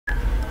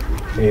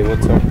Hey,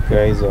 what's up,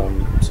 guys?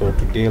 So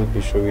today I'll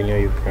be showing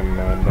you can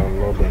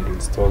download and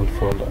install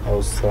Font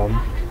Awesome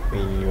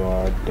in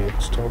your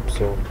desktop.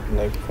 So,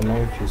 like for now,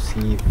 if you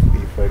see,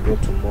 if I go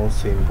to more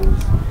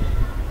symbols,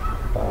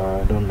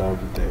 I don't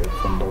have the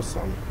Font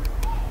Awesome.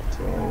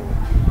 So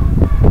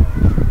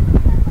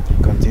you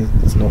can see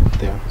it's not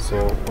there. So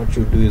what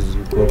you do is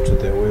you go to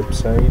the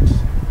website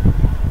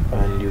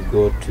and you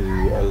go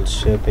to, I'll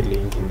share the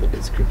link in the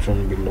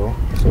description below.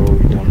 So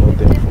you download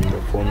them from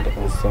the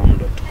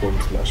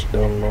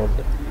fontawesome.com/download.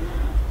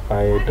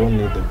 I don't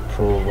need the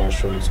pro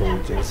version, so I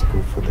just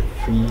go for the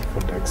free for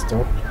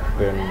desktop.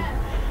 Then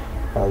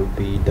I'll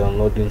be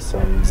downloading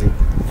some zip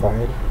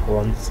file.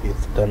 Once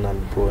it's done, I'll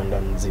go and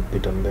unzip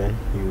it and then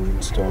you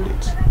install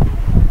it.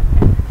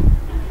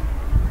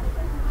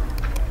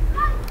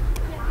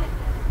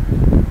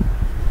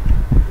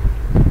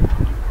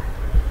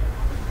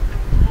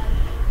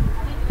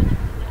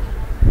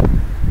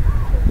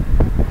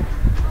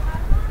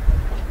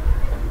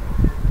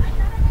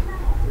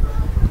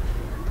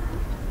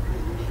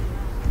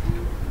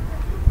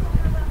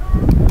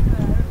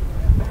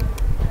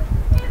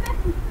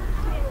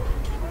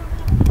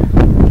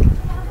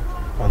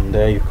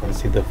 There you can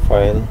see the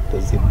file,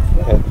 the zip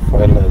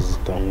file has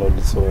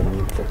downloaded, so I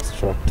need to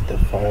extract the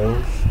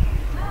files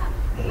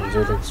and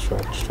just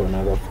extract to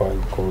another file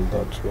called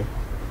that way.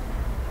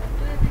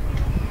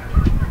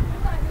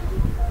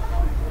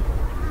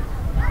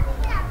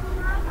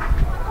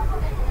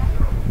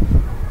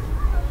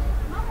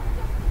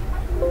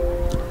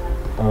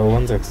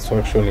 Once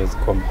extraction is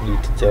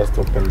complete, just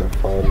open the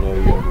file where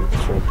you have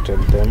extracted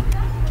them.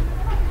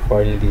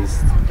 Find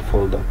this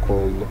folder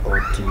called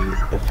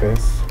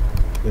OTFS.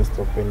 Just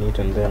open it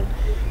and then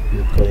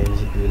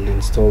you'll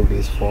install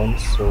these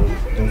fonts. So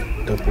just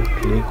double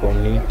click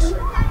on it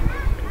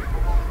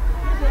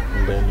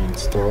and then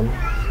install.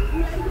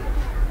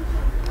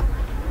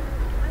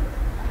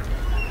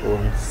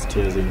 Once it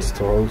is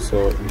installed,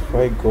 so if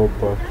I go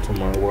back to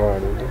my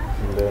world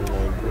and then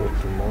I go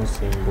to more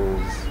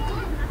symbols,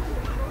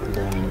 and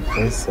then if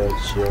I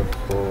search here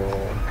for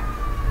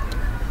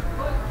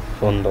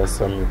Font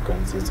Awesome, you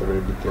can see it's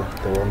already there,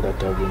 the one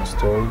that I've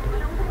installed.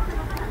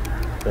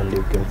 And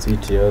you can see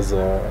it has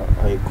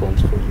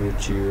icons for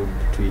YouTube,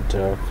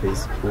 Twitter,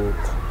 Facebook,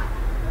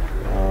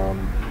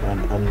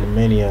 and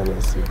many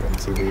others. You can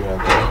see they have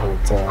the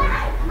hotel.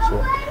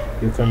 So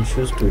you can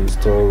choose to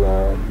install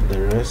the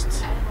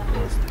rest.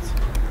 You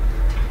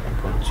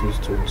can choose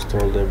to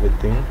install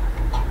everything,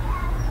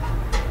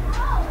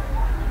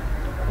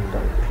 and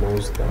I'll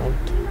close that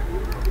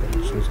and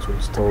choose to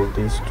install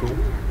these two.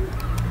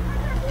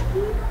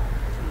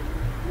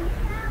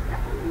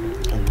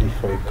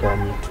 If I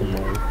come to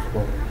my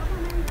phone,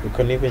 you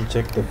can even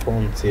check the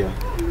fonts here.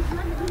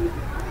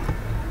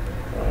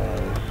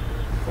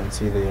 You can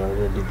see they are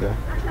already there.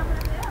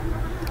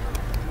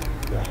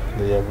 Yeah,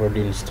 they are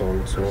already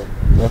installed. So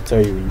that's how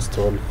you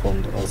install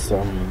Font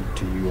Awesome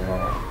into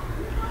your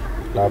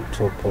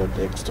laptop or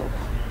desktop.